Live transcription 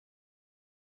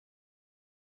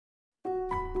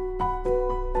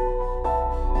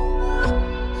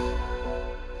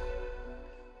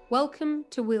Welcome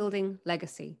to Wielding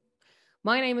Legacy.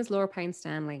 My name is Laura Payne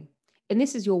Stanley, and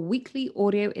this is your weekly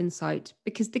audio insight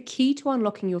because the key to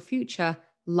unlocking your future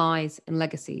lies in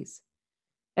legacies.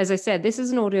 As I said, this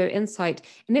is an audio insight,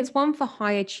 and it's one for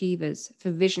high achievers, for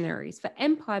visionaries, for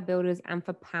empire builders, and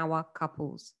for power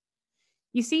couples.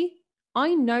 You see,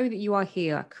 I know that you are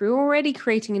here already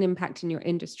creating an impact in your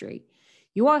industry.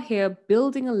 You are here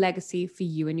building a legacy for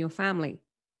you and your family.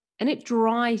 And it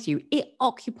drives you, it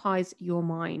occupies your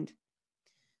mind.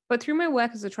 But through my work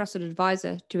as a trusted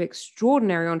advisor to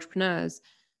extraordinary entrepreneurs,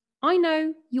 I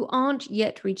know you aren't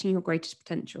yet reaching your greatest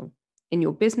potential in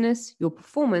your business, your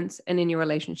performance, and in your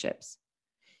relationships.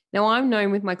 Now, I'm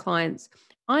known with my clients,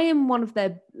 I am one of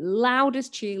their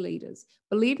loudest cheerleaders,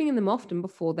 believing in them often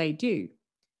before they do.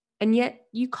 And yet,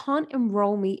 you can't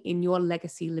enroll me in your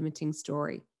legacy limiting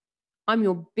story. I'm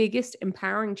your biggest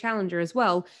empowering challenger as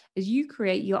well as you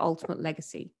create your ultimate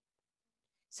legacy.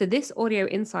 So this audio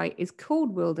insight is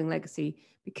called Wielding Legacy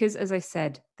because, as I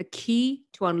said, the key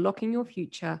to unlocking your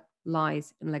future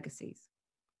lies in legacies.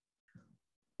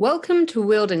 Welcome to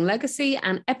Wielding Legacy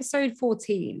and episode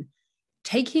 14,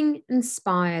 Taking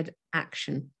Inspired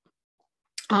Action.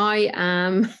 I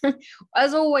am,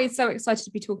 as always, so excited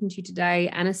to be talking to you today,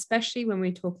 and especially when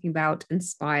we're talking about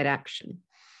inspired action.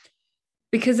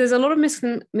 Because there's a lot of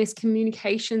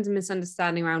miscommunications and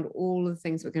misunderstanding around all of the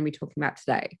things we're going to be talking about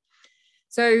today.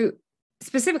 So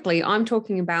specifically, I'm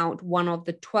talking about one of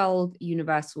the 12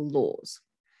 universal laws,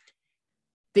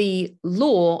 the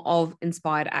law of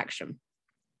inspired action.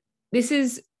 This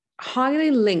is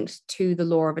highly linked to the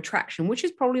law of attraction, which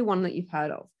is probably one that you've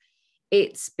heard of.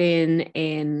 It's been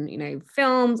in,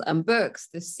 films and books,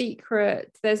 The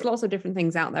Secret. There's lots of different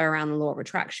things out there around the law of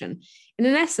attraction. And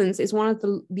in essence, it's one of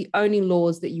the only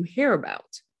laws that you hear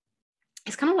about.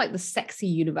 It's kind of like the sexy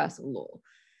universal law.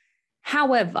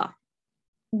 However,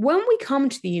 when we come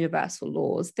to the universal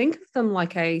laws, think of them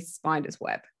like a spider's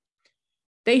web.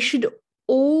 They should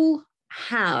all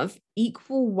have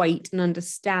equal weight and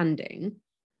understanding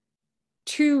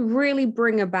to really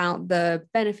bring about the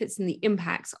benefits and the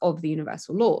impacts of the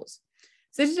universal laws.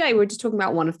 So today we're just talking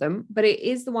about one of them, but it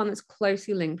is the one that's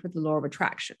closely linked with the law of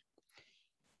attraction.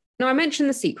 Now, I mentioned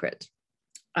The Secret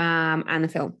and the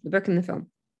film, the book and the film.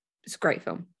 It's a great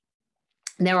film.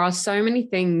 There are so many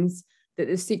things that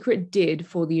The Secret did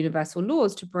for the universal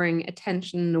laws to bring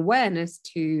attention and awareness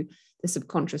to the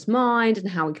subconscious mind and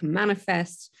how we can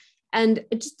manifest, and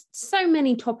just so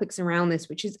many topics around this,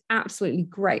 which is absolutely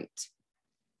great.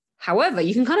 However,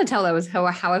 you can kind of tell there was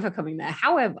however coming there.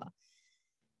 However,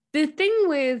 the thing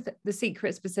with The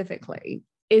Secret specifically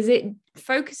is it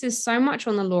focuses so much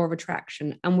on the law of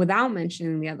attraction and without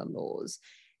mentioning the other laws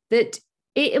that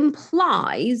it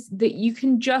implies that you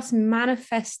can just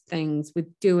manifest things with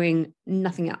doing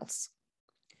nothing else.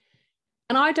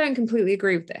 And I don't completely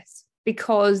agree with this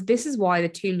because this is why the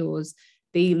two laws,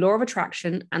 the law of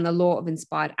attraction and the law of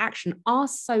inspired action, are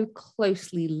so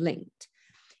closely linked.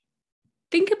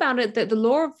 Think about it that the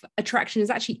law of attraction is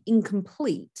actually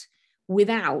incomplete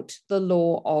without the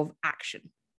law of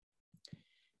action.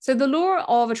 So the law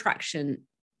of attraction,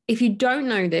 if you don't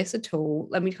know this at all,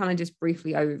 let me kind of just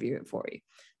briefly overview it for you.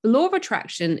 The law of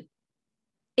attraction,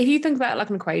 if you think about it like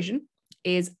an equation,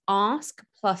 is ask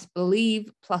plus believe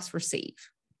plus receive.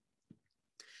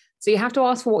 So you have to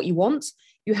ask for what you want.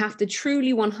 You have to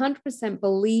truly 100%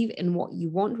 believe in what you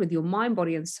want with your mind,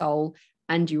 body, and soul,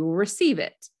 and you will receive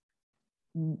it.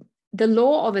 The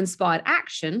law of inspired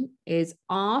action is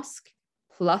ask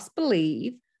plus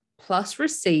believe plus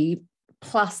receive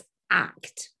plus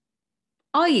act,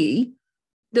 i.e.,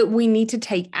 that we need to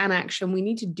take an action, we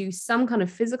need to do some kind of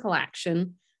physical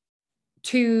action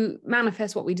to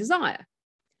manifest what we desire.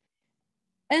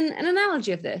 And an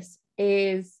analogy of this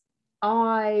is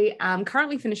I am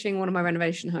currently finishing one of my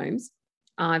renovation homes.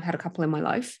 I've had a couple in my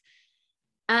life,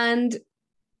 and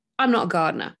I'm not a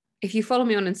gardener. If you follow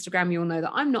me on Instagram, you'll know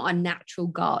that I'm not a natural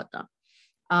gardener.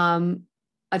 I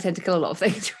tend to kill a lot of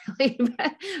things, really.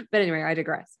 But anyway, I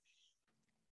digress.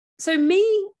 So me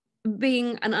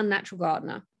being an unnatural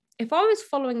gardener, if I was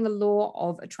following the law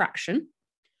of attraction,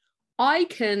 I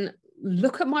can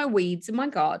look at my weeds in my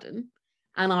garden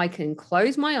and I can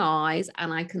close my eyes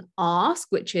and I can ask,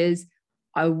 which is,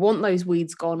 I want those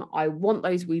weeds gone. I want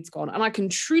those weeds gone. And I can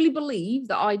truly believe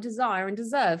that I desire and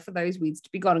deserve for those weeds to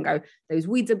be gone and go, those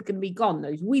weeds are going to be gone.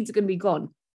 Those weeds are going to be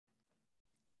gone.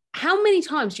 How many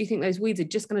times do you think those weeds are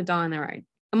just going to die on their own?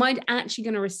 Am I actually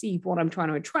going to receive what I'm trying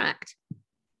to attract?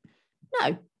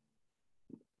 No.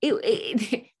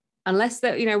 Unless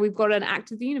that, we've got an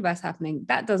act of the universe happening,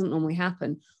 that doesn't normally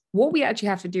happen. What we actually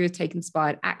have to do is take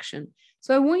inspired action.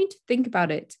 So I want you to think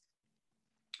about it.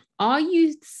 Are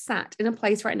you sat in a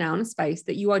place right now in a space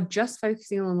that you are just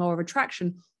focusing on the law of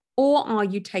attraction, or are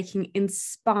you taking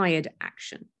inspired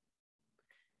action?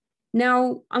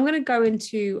 Now, I'm going to go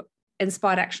into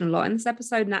inspired action a lot in this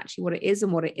episode and actually what it is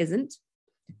and what it isn't.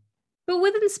 But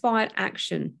with inspired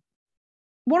action,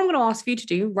 what I'm going to ask for you to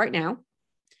do right now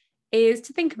is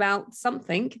to think about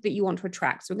something that you want to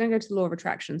attract. So we're going to go to the law of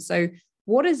attraction. So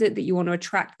what is it that you want to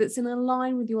attract that's in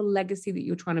line with your legacy that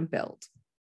you're trying to build?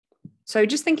 So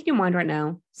just think in your mind right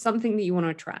now, something that you want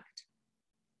to attract.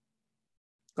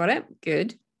 Got it?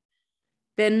 Good.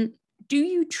 Then do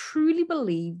you truly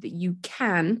believe that you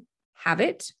can have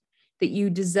it, that you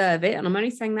deserve it? And I'm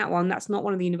only saying that one. That's not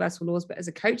one of the universal laws, but as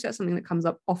a coach, that's something that comes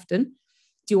up often.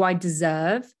 Do I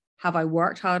deserve? Have I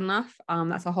worked hard enough?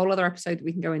 That's a whole other episode that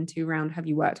we can go into around, have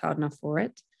you worked hard enough for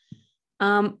it?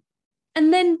 And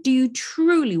then do you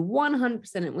truly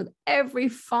 100% with every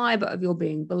fiber of your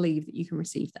being believe that you can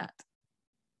receive that?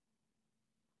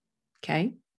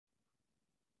 Okay.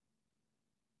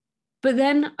 But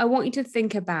then I want you to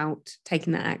think about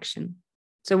taking that action.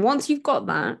 So once you've got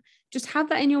that, just have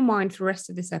that in your mind for the rest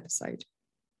of this episode.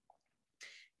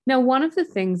 Now, one of the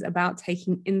things about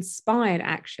taking inspired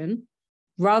action,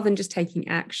 rather than just taking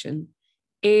action,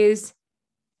 is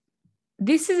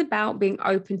this is about being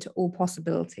open to all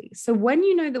possibilities. So when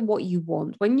you know that what you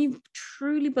want, when you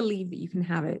truly believe that you can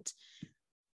have it,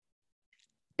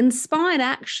 inspired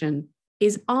action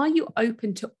is, are you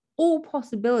open to all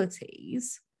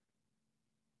possibilities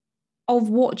of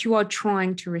what you are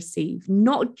trying to receive,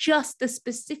 not just the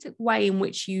specific way in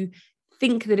which you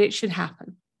think that it should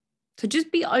happen? So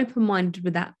just be open-minded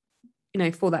with that,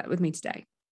 for that with me today.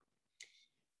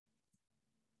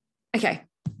 Okay.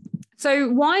 So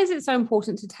why is it so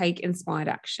important to take inspired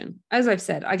action? As I've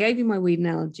said, I gave you my weed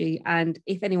analogy, and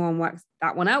if anyone works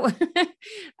that one out,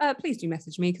 please do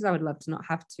message me, because I would love to not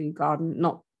have to garden.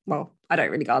 I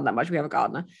don't really garden that much. We have a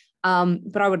gardener.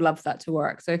 But I would love that to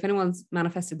work. So if anyone's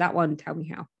manifested that one, tell me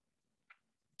how.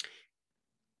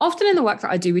 Often in the work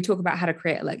that I do, we talk about how to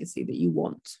create a legacy that you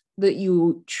want, that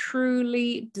you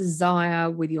truly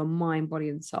desire with your mind, body,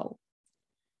 and soul.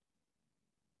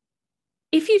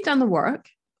 If you've done the work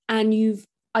and you've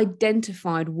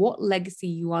identified what legacy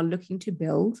you are looking to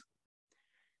build,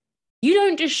 you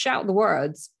don't just shout the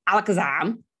words,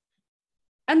 Alakazam,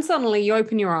 and suddenly you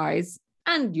open your eyes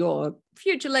and your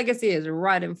future legacy is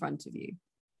right in front of you.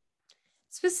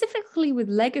 Specifically with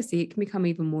legacy, it can become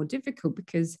even more difficult,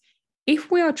 because if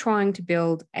we are trying to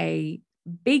build a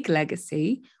big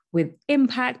legacy with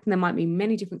impact, and there might be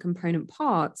many different component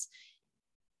parts,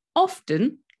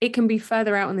 often it can be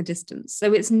further out in the distance.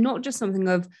 So it's not just something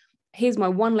of, here's my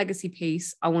one legacy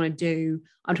piece I want to do.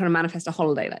 I'm trying to manifest a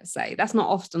holiday, let's say. That's not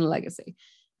often a legacy.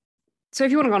 So if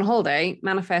you want to go on holiday,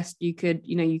 manifest, you could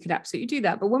absolutely do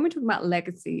that. But when we're talking about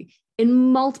legacy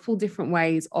in multiple different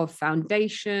ways of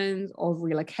foundations, of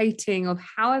relocating, of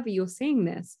however you're seeing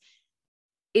this,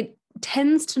 it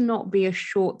tends to not be a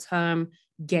short-term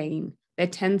gain. There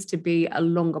tends to be a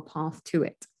longer path to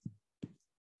it.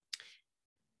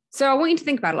 So I want you to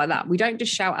think about it like that. We don't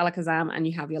just shout Alakazam and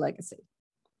you have your legacy.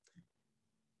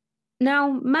 Now,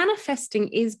 manifesting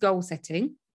is goal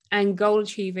setting and goal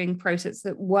achieving process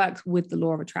that works with the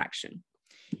law of attraction.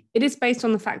 It is based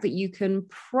on the fact that you can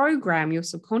program your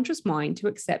subconscious mind to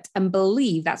accept and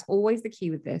believe. That's always the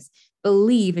key with this.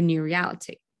 Believe a new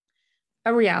reality,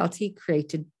 a reality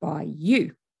created by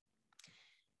you.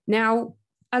 Now,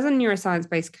 as a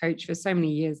neuroscience-based coach for so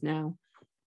many years now,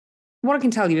 what I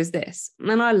can tell you is this,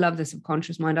 and I love the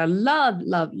subconscious mind. I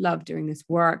love doing this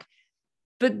work.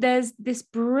 But there's this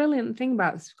brilliant thing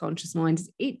about the subconscious mind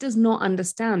is it does not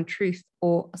understand truth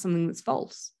or something that's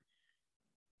false.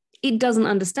 It doesn't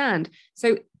understand.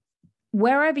 So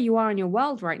wherever you are in your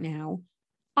world right now,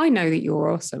 I know that you're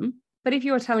awesome. But if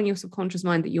you're telling your subconscious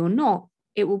mind that you're not,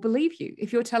 it will believe you.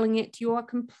 If you're telling it you are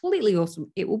completely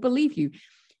awesome, it will believe you.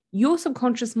 Your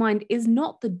subconscious mind is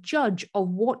not the judge of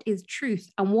what is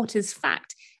truth and what is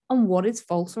fact and what is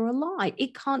false or a lie.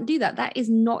 It can't do that. That is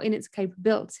not in its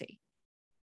capability.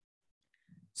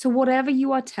 So whatever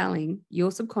you are telling your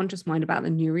subconscious mind about the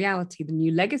new reality, the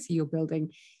new legacy you're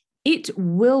building, it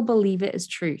will believe it as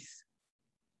truth.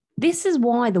 This is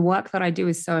why the work that I do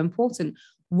is so important.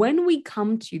 When we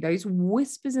come to those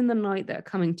whispers in the night that are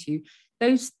coming to you,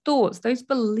 those thoughts, those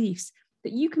beliefs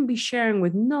that you can be sharing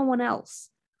with no one else,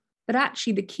 but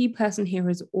actually the key person here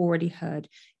has already heard,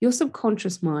 your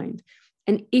subconscious mind.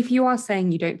 And if you are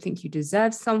saying you don't think you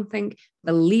deserve something,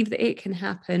 believe that it can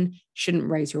happen, shouldn't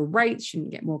raise your rates, shouldn't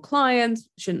get more clients,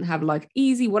 shouldn't have life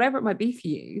easy, whatever it might be for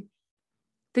you,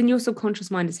 then your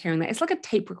subconscious mind is hearing that. It's like a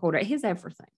tape recorder. It hears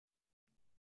everything.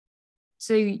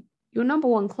 So your number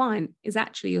one client is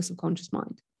actually your subconscious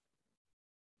mind.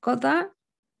 Got that?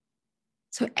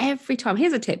 So every time,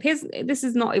 here's a tip. This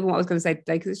is not even what I was going to say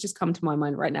today because it's just come to my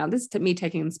mind right now. This is me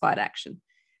taking inspired action.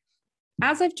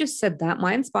 As I've just said that,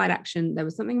 my inspired action, there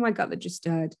was something in my gut that just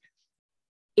stirred.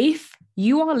 If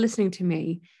you are listening to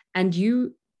me and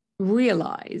you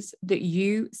realize that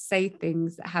you say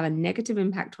things that have a negative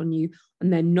impact on you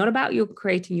and they're not about you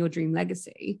creating your dream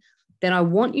legacy, then I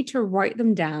want you to write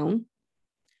them down,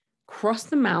 cross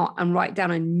them out, and write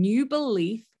down a new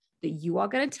belief that you are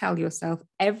going to tell yourself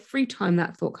every time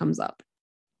that thought comes up.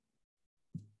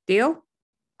 Deal?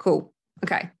 Cool.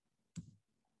 Okay.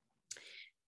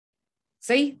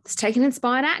 See, it's taking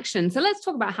inspired action. So let's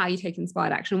talk about how you take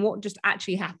inspired action, what just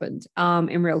actually happened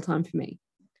in real time for me.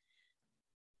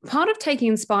 Part of taking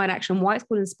inspired action, why it's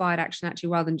called inspired action actually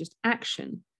rather than just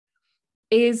action,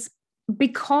 is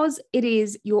because it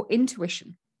is your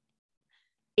intuition.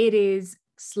 It is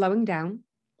slowing down.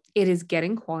 It is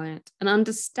getting quiet and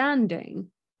understanding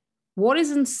what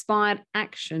is inspired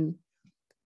action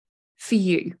for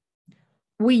you.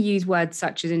 We use words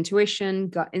such as intuition,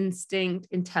 gut instinct,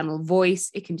 internal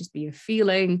voice. It can just be a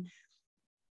feeling.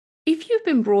 If you've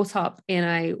been brought up in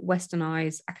a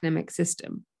westernized academic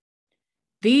system,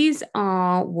 these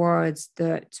are words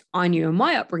that I knew in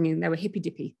my upbringing. They were hippy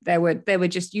dippy. They were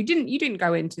just, you didn't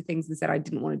go into things and said, I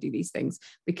didn't want to do these things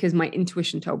because my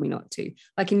intuition told me not to,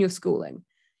 like in your schooling.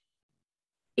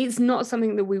 It's not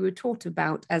something that we were taught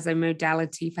about as a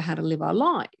modality for how to live our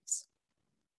lives.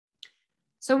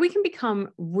 So we can become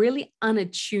really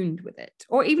unattuned with it.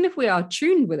 Or even if we are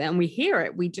tuned with it and we hear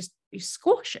it, we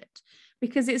squash it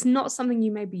because it's not something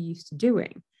you may be used to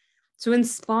doing. So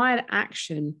inspired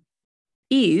action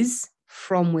is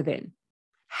from within,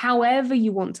 however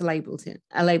you want to label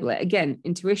it. Again,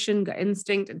 intuition, gut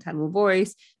instinct, internal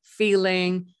voice,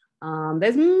 feeling.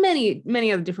 There's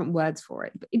many other different words for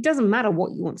it, but it doesn't matter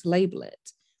what you want to label it.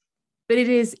 But it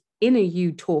is inner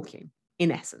you talking,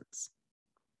 in essence.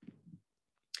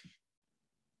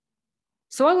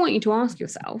 So I want you to ask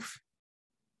yourself,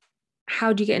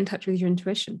 how do you get in touch with your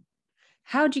intuition?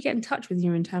 How do you get in touch with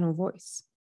your internal voice?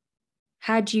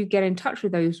 How do you get in touch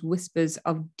with those whispers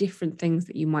of different things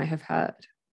that you might have heard?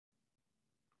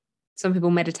 Some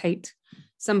people meditate.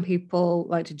 Some people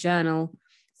like to journal.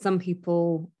 Some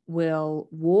people will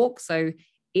walk. So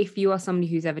if you are somebody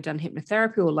who's ever done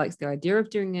hypnotherapy or likes the idea of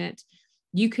doing it,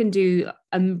 you can do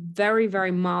a very,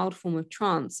 very mild form of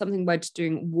trance. Something by just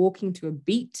walking to a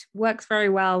beat works very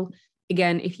well.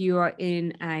 Again, if you are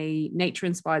in a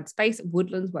nature-inspired space,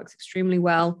 woodlands works extremely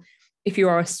well. If you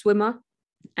are a swimmer,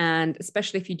 and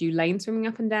especially if you do lane swimming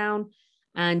up and down,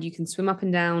 and you can swim up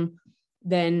and down,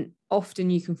 then often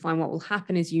you can find what will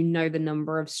happen is the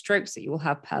number of strokes that you will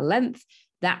have per length.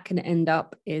 That can end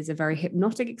up is a very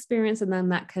hypnotic experience, and then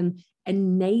that can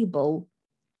enable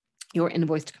your inner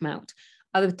voice to come out.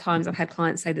 Other times I've had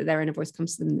clients say that their inner voice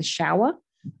comes to them in the shower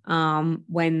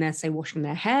when they're, say, washing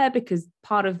their hair, because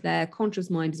part of their conscious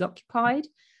mind is occupied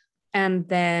and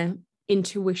their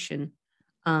intuition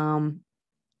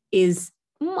is,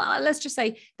 well, let's just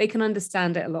say they can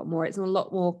understand it a lot more. It's a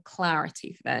lot more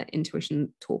clarity for their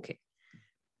intuition talking.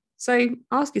 So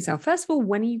ask yourself, first of all,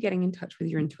 when are you getting in touch with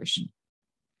your intuition?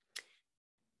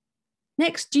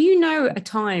 Next, do you know a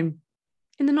time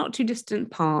in the not too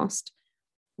distant past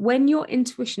when your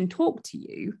intuition talked to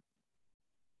you,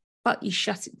 but you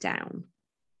shut it down?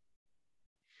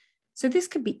 So this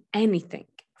could be anything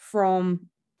from,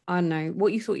 I don't know,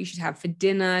 what you thought you should have for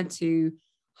dinner, to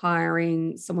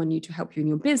hiring someone new to help you in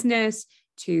your business,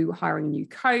 to hiring a new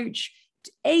coach,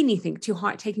 to anything,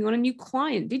 to taking on a new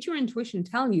client. Did your intuition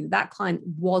tell you that client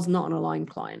was not an aligned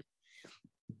client?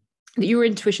 That your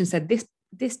intuition said,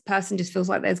 this person just feels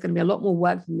like there's going to be a lot more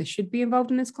work than there should be involved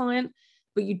in this client,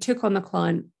 but you took on the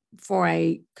client for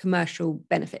a commercial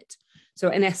benefit. So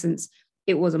in essence,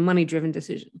 it was a money-driven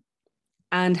decision.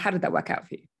 And how did that work out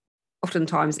for you?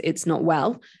 Oftentimes it's not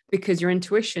well, because your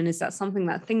intuition is that thing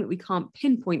that we can't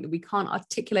pinpoint, that we can't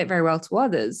articulate very well to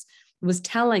others, was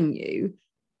telling you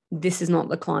this is not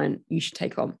the client you should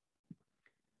take on.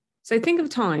 So think of a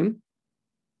time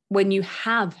when you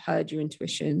have heard your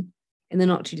intuition in the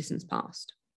not too distant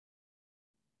past.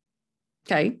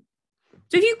 Okay.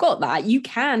 So if you've got that, you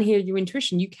can hear your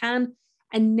intuition, you can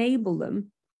enable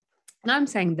them. And I'm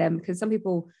saying them because some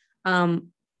people,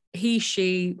 he,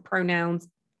 she, pronouns,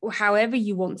 or however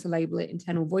you want to label it,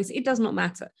 internal voice, it does not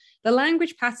matter. The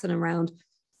language pattern around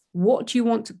what you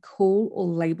want to call or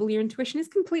label your intuition is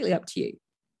completely up to you.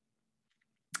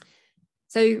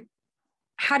 So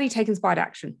how do you take inspired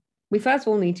action? We first of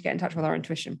all need to get in touch with our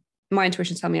intuition. My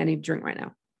intuition tells me I need a drink right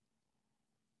now.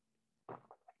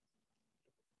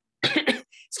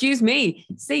 excuse me.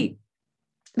 See,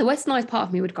 the westernized part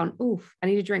of me would have gone, oof, I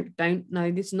need a drink.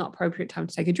 No, this is not appropriate time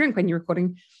to take a drink when you're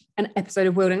recording an episode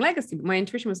of Wielding Legacy. But my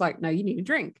intuition was like, no, you need a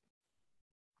drink.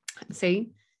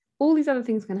 See, all these other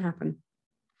things can happen.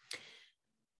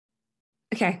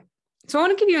 Okay, so I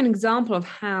want to give you an example of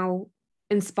how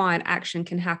inspired action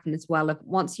can happen as well.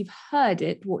 Once you've heard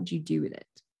it, what do you do with it?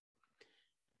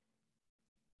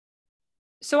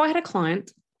 So I had a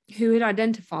client who had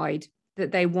identified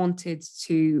that they wanted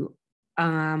to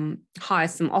hire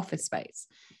some office space.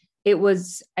 It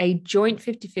was a joint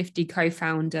 50-50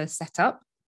 co-founder setup.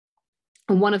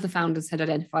 And one of the founders had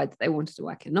identified that they wanted to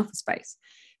work in an office space.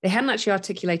 They hadn't actually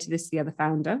articulated this to the other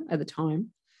founder at the time.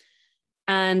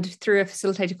 And through a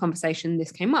facilitated conversation,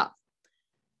 this came up.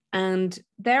 And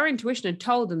their intuition had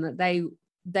told them that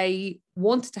they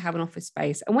wanted to have an office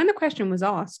space. And when the question was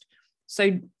asked, so,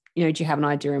 do you have an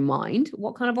idea in mind?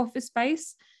 What kind of office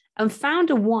space? And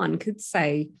founder one could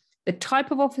say the type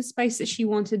of office space that she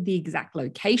wanted, the exact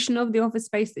location of the office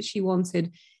space that she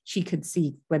wanted. She could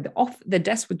see where the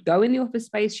desk would go in the office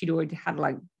space. She'd already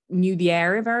knew the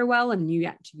area very well and knew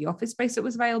actually the office space that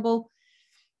was available.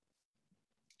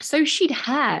 So she'd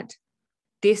had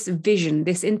this vision,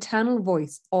 this internal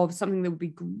voice of something that would be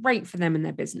great for them in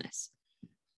their business.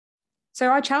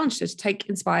 So I challenged her to take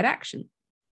inspired action.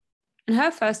 And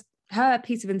her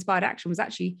piece of inspired action was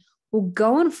actually, well,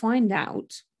 go and find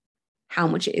out how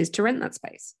much it is to rent that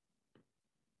space.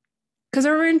 Because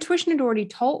her intuition had already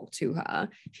talked to her.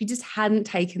 She just hadn't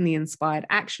taken the inspired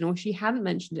action, or she hadn't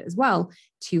mentioned it as well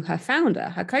to her founder,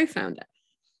 her co-founder.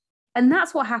 And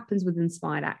that's what happens with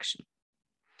inspired action.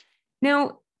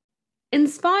 Now,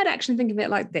 inspired action, think of it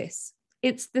like this.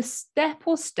 It's the step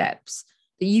or steps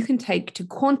that you can take to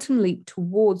quantum leap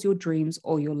towards your dreams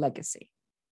or your legacy.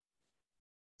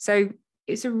 So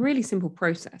it's a really simple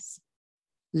process.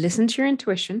 Listen to your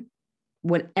intuition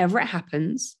whenever it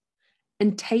happens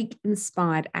and take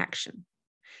inspired action.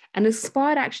 And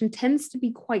inspired action tends to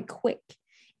be quite quick.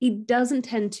 It doesn't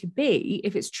tend to be,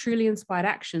 if it's truly inspired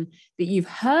action, that you've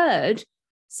heard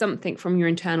something from your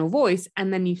internal voice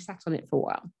and then you've sat on it for a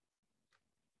while.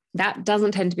 That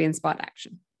doesn't tend to be inspired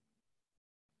action.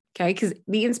 Okay, because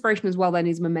the inspiration as well then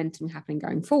is momentum happening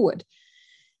going forward.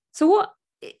 So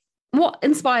what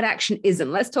inspired action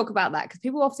isn't? Let's talk about that, because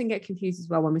people often get confused as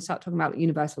well when we start talking about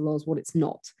universal laws, what it's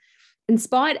not.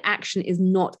 Inspired action is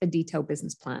not a detailed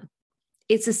business plan.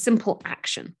 It's a simple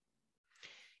action.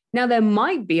 Now, there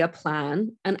might be a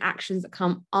plan and actions that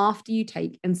come after you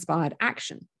take inspired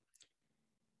action.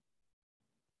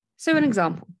 So an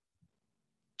example,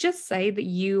 just say that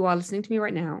you are listening to me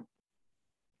right now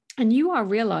and you are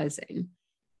realizing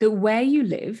that where you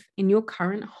live in your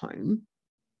current home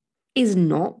is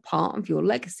not part of your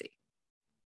legacy.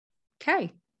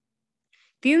 Okay.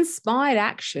 The inspired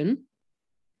action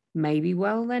may be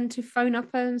well then to phone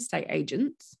up an estate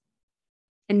agent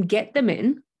and get them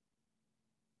in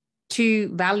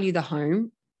to value the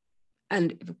home.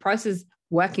 And if the price is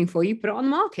working for you, put it on the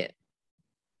market.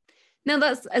 Now,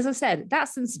 that's, as I said,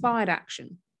 that's inspired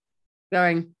action.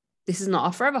 Going, this is not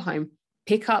our forever home.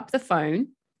 Pick up the phone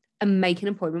and make an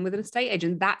appointment with an estate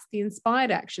agent. That's the inspired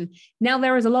action. Now,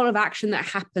 there is a lot of action that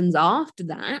happens after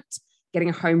that, getting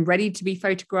a home ready to be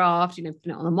photographed, putting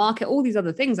it on the market, all these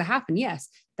other things that happen. Yes,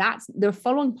 that's the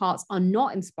following parts are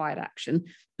not inspired action,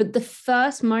 but the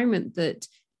first moment that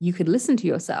you could listen to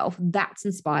yourself, that's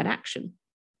inspired action.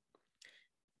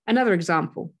 Another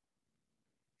example.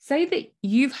 Say that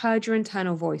you've heard your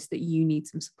internal voice that you need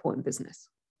some support in business.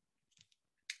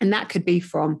 And that could be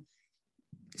from,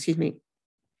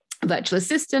 a virtual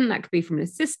assistant, that could be from an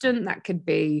assistant, that could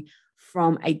be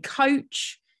from a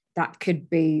coach, that could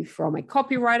be from a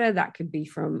copywriter, that could be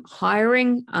from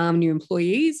hiring new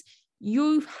employees.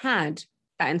 You've had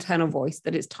that internal voice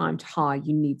that it's time to hire,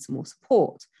 you need some more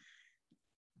support.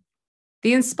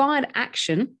 The inspired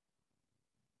action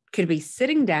could be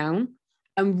sitting down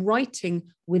and writing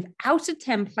without a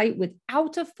template,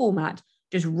 without a format,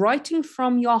 just writing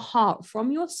from your heart,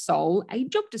 from your soul, a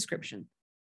job description.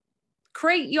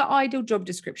 Create your ideal job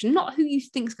description, not who you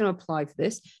think is going to apply for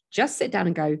this. Just sit down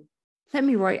and go, let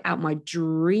me write out my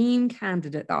dream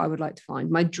candidate that I would like to find,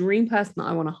 my dream person that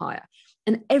I want to hire,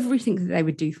 and everything that they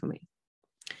would do for me.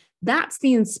 That's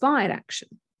the inspired action.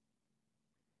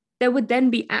 There would then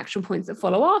be action points that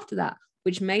follow after that,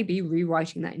 which may be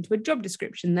rewriting that into a job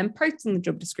description, then posting the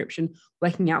job description,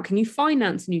 working out, can you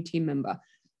finance a new team member?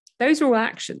 Those are all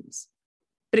actions.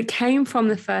 But it came from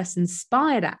the first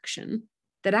inspired action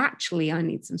that actually I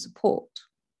need some support.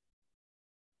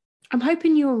 I'm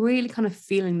hoping you're really kind of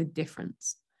feeling the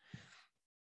difference.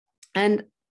 And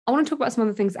I want to talk about some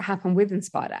other things that happen with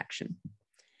inspired action.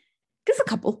 There's a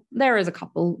couple. There is a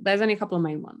couple. There's only a couple of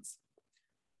main ones.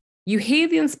 You hear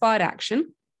the inspired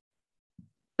action,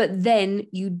 but then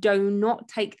you do not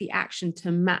take the action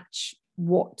to match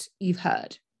what you've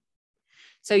heard.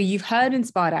 So you've heard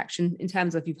inspired action in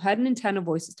terms of you've heard an internal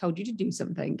voice that's told you to do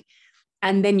something,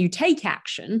 and then you take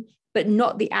action, but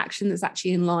not the action that's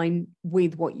actually in line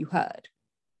with what you heard.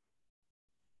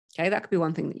 Okay, that could be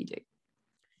one thing that you do.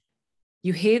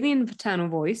 You hear the internal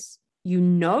voice, you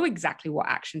know exactly what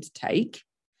action to take,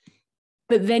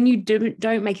 but then you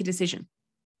don't make a decision.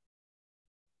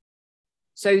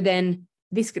 So then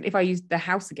this could, if I use the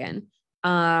house again,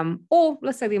 or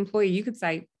let's say the employee, you could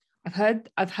say, I've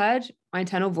heard my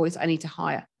internal voice. I need to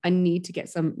hire. I need to get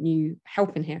some new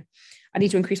help in here. I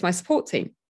need to increase my support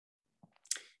team.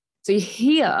 So you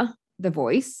hear the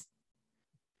voice,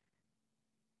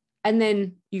 and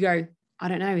then you go, I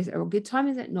don't know, is it a good time?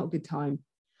 Is it not a good time?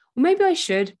 Well, maybe I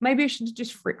should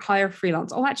just hire a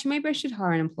freelance. Oh, actually, maybe I should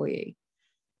hire an employee.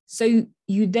 So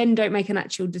you then don't make an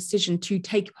actual decision to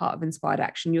take part of inspired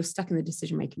action. You're stuck in the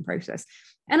decision-making process.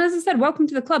 And as I said, welcome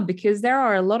to the club, because there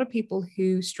are a lot of people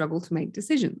who struggle to make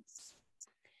decisions.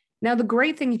 Now, the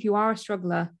great thing, if you are a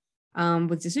struggler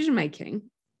with decision-making,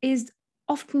 is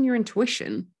often your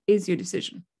intuition is your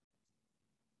decision.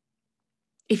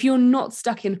 If you're not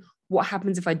stuck in what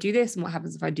happens if I do this and what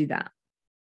happens if I do that.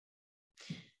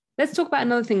 Let's talk about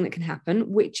another thing that can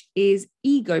happen, which is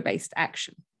ego-based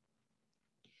action.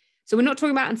 So we're not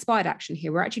talking about inspired action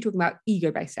here. We're actually talking about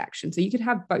ego-based action. So you could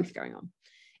have both going on.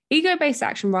 Ego-based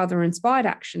action rather than inspired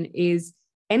action is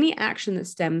any action that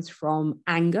stems from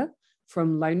anger,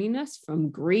 from loneliness, from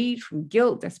greed, from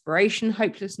guilt, desperation,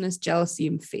 hopelessness, jealousy,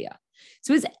 and fear.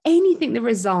 So it's anything that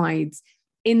resides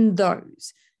in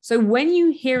those. So when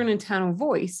you hear an internal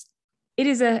voice,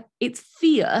 it's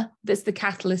fear that's the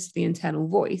catalyst to the internal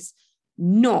voice,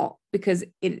 not because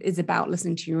it is about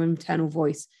listening to your internal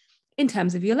voice in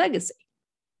terms of your legacy.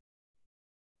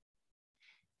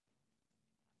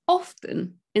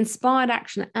 Often, inspired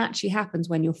action actually happens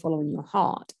when you're following your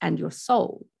heart and your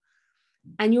soul,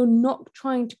 and you're not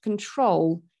trying to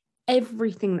control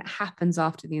everything that happens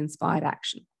after the inspired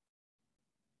action.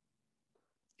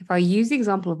 If I use the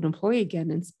example of an employee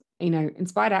again, and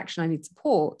inspired action, I need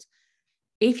support.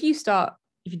 If you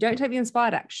don't take the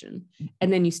inspired action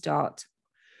and then you start,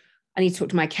 I need to talk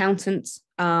to my accountant.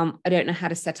 I don't know how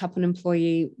to set up an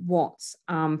employee. What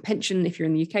pension, if you're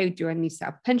in the UK, do I need to set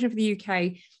up a pension for the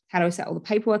UK? How do I set all the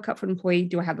paperwork up for an employee?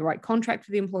 Do I have the right contract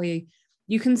for the employee?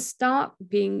 You can start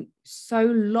being so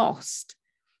lost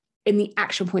in the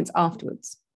action points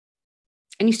afterwards.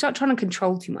 And you start trying to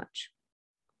control too much.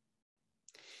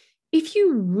 If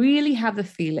you really have the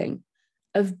feeling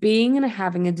of being and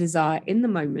having a desire in the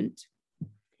moment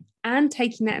and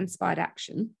taking that inspired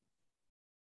action,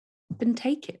 then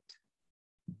take it.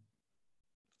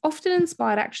 Often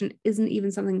inspired action isn't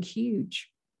even something huge.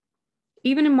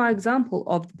 Even in my example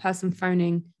of the person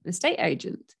phoning an estate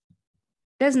agent,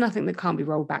 there's nothing that can't be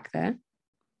rolled back there.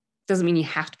 Doesn't mean you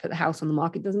have to put the house on the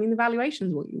market. Doesn't mean the valuation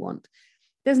is what you want.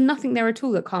 There's nothing there at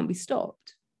all that can't be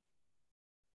stopped.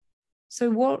 So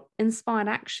what inspired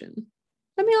action?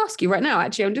 Let me ask you right now,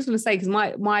 actually, I'm just going to say, because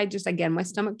my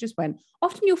stomach just went.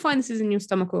 Often you'll find this is in your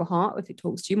stomach or heart if it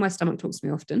talks to you. My stomach talks to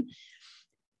me often.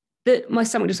 That my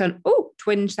stomach just went, oh,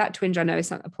 twinge, that twinge, I know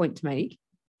it's not a point to make.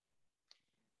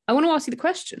 I want to ask you the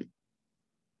question.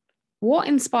 What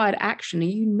inspired action are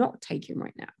you not taking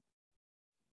right now?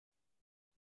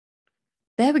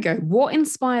 There we go. What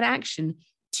inspired action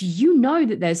do you know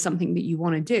that there's something that you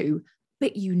want to do,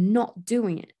 but you're not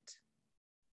doing it?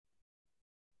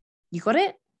 You got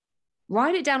it?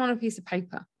 Write it down on a piece of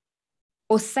paper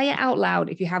or say it out loud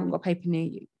if you haven't got paper near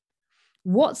you.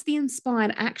 What's the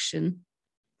inspired action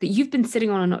that you've been sitting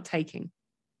on and not taking?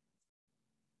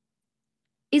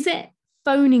 Is it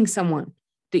phoning someone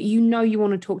that you know you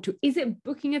want to talk to? Is it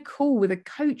booking a call with a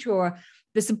coach or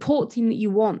the support team that you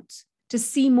want to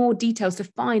see more details, to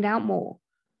find out more?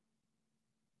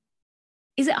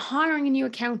 Is it hiring a new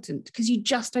accountant because you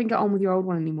just don't get on with your old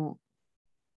one anymore?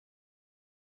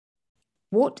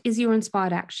 What is your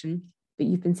inspired action that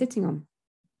you've been sitting on?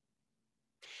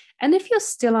 And if you're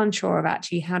still unsure of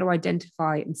actually how to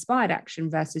identify inspired action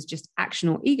versus just action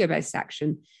or ego-based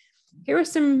action, here are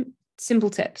some simple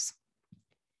tips.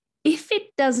 If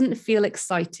it doesn't feel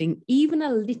exciting, even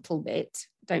a little bit,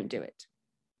 don't do it.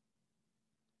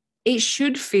 It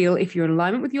should feel, if you're in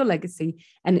alignment with your legacy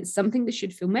and it's something that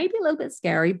should feel maybe a little bit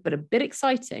scary, but a bit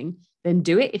exciting, then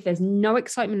do it. If there's no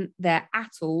excitement there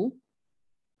at all,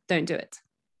 don't do it.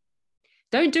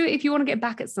 Don't do it if you want to get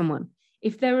back at someone.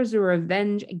 If there is a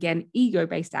revenge, again,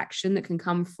 ego-based action that can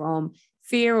come from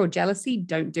fear or jealousy,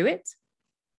 don't do it.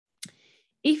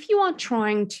 If you are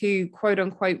trying to quote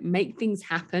unquote make things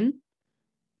happen,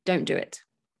 don't do it.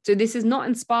 So this is not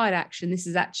inspired action. This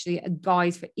is actually a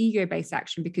guide for ego-based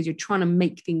action because you're trying to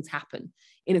make things happen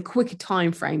in a quicker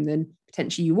time frame than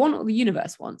potentially you want or the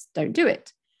universe wants. Don't do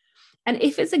it. And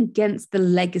if it's against the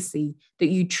legacy that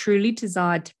you truly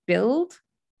desire to build,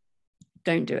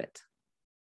 don't do it.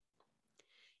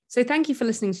 So thank you for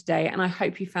listening today, and I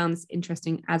hope you found this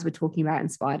interesting as we're talking about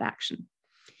inspired action.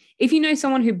 If you know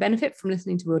someone who benefit from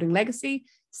listening to Building Legacy,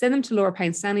 send them to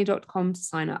laurapaynestanley.com to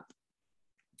sign up.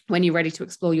 When you're ready to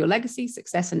explore your legacy,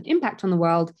 success, and impact on the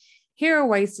world, here are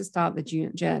ways to start the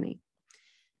journey.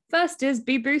 First is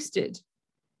Be Boosted.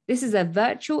 This is a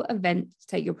virtual event to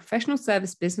take your professional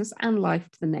service business and life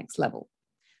to the next level.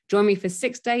 Join me for a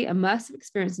 6-day immersive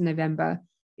experience in November.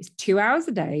 It's 2 hours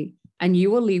a day, and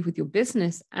you will leave with your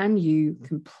business and you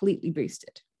completely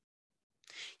boosted.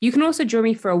 You can also join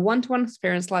me for a one-to-one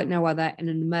experience like no other in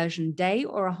an immersion day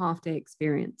or a half-day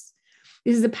experience.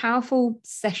 This is a powerful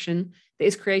session that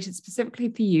is created specifically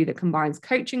for you that combines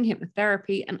coaching,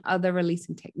 hypnotherapy, and other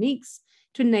releasing techniques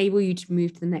to enable you to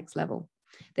move to the next level.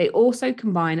 They also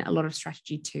combine a lot of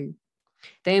strategy too.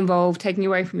 They involve taking you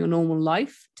away from your normal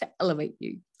life to elevate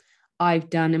you. I've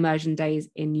done immersion days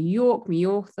in New York,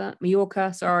 Mallorca,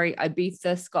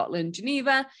 Ibiza, Scotland,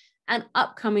 Geneva, and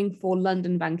upcoming for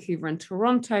London, Vancouver, and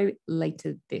Toronto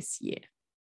later this year.